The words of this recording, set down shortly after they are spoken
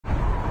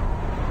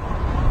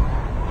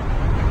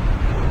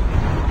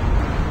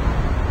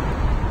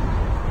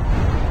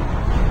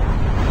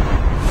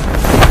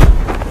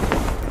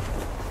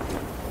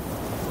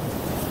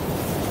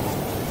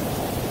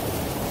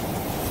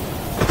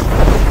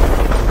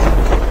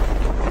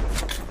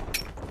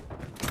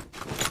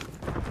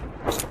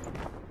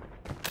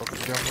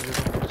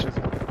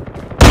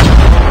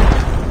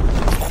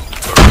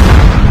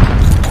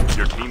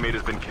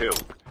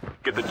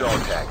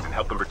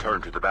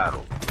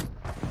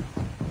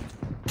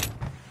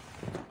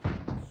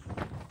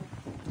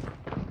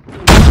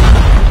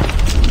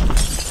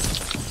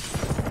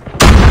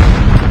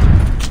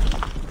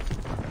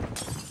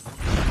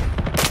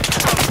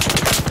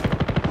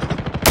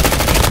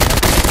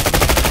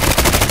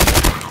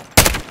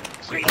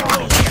Get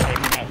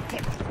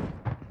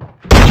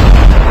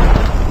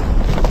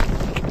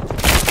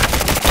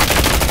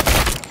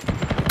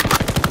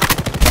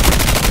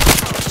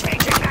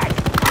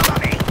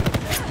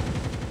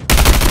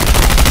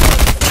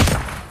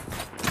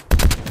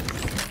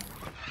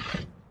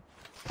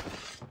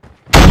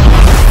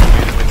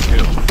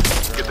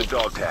the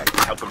dog tag and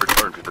help them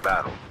return to the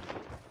battle.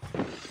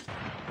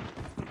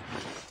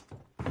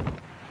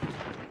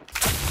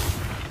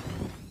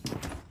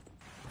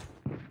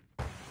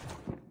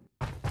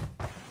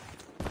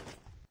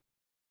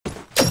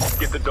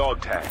 Get the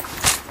dog tag.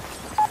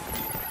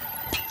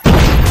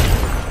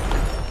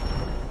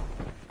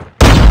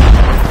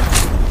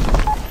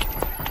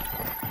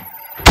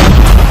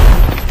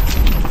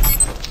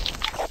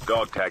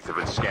 Dog tags have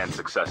been scanned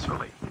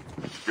successfully.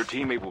 Your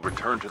teammate will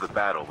return to the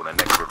battle when the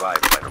next revive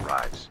flight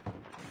arrives.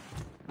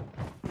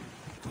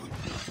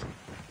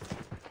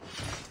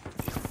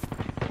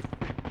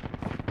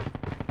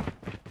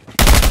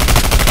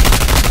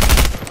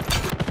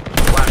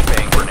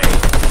 Flashbang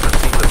grenade.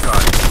 Proceed with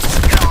guns.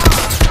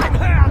 I'm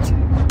hurt!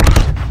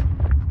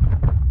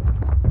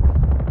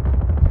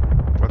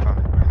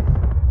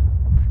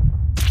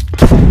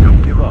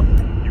 Don't give up.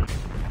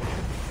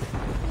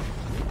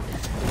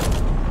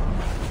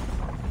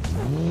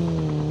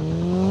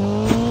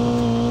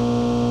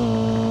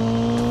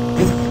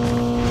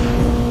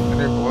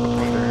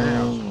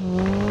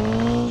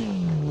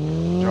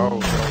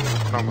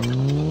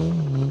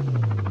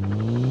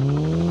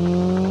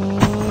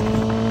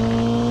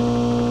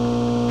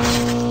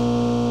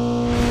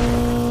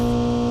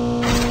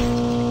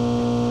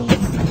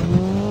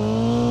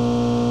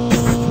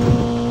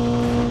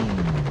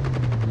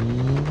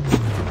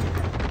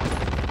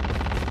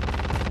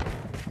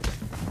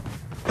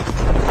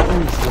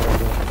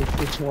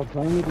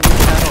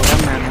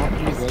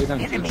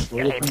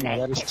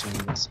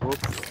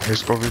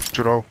 इसको भी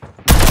चुराओ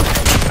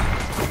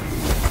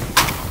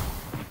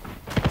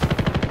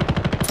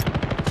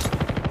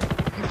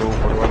दो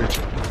ऊपर वाली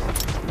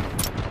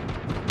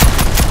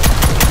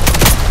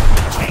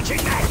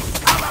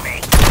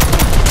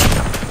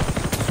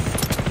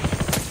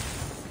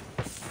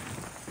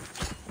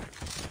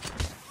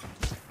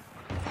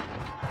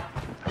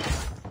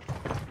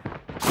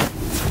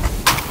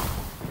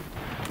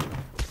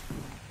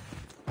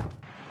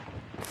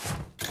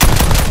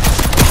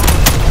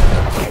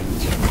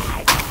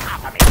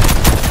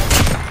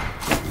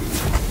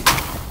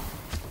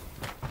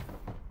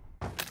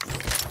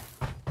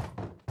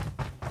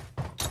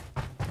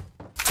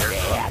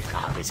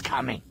Is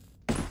coming.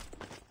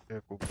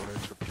 एक ऊपर है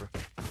छत पे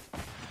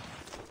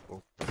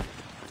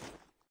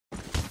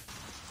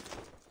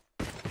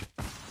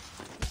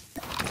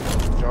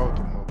जाओ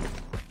तुम लोग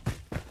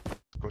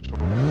इसको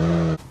छोड़ो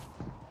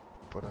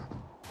ऊपर है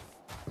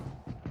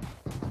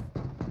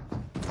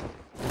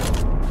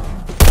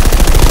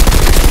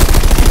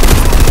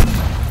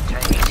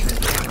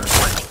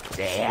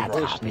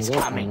Is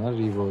coming.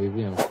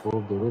 ریوایوی هم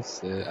خب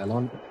درسته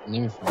الان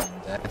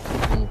نمیفهمم درک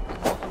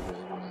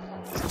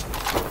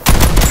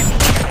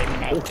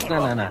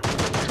نمیکنم نه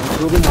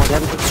تو رو مادر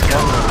تو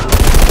چیکار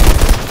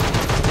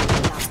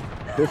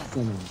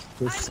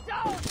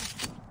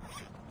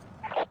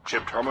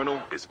Chip terminal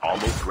is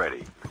almost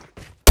ready.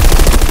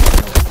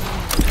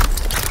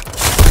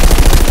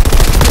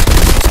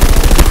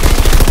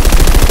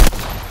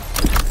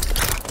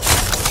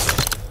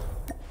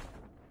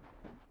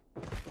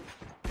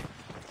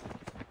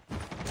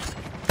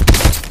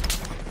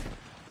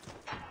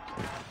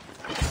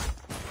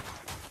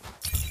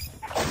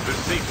 The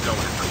safe zone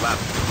is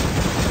collapsing.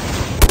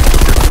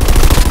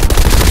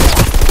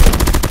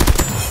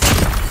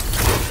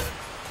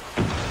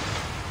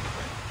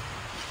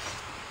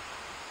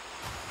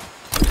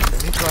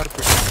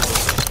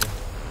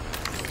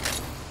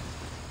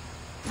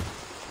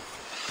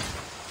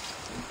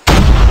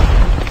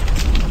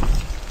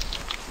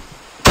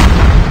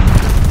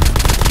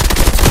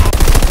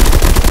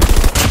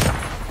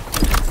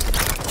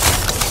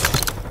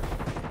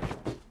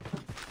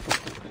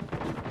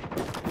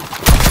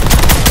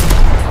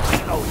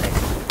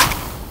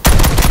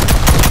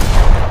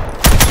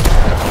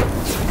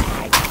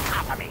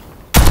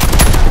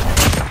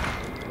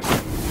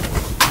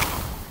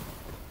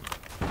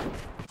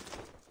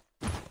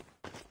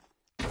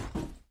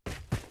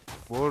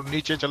 वो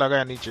नीचे चला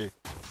गया नीचे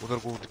उधर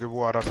कूद के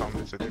वो आ रहा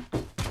सामने से देख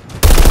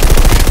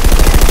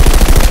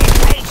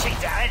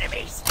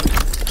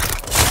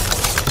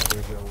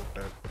ले गया वो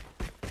टैग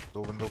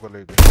दो बंदों को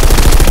ले गया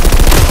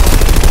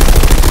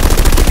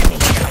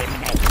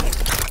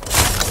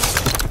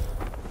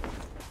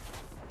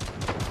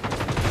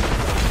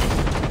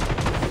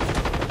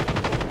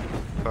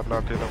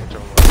अकेला बचा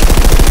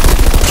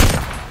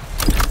हुआ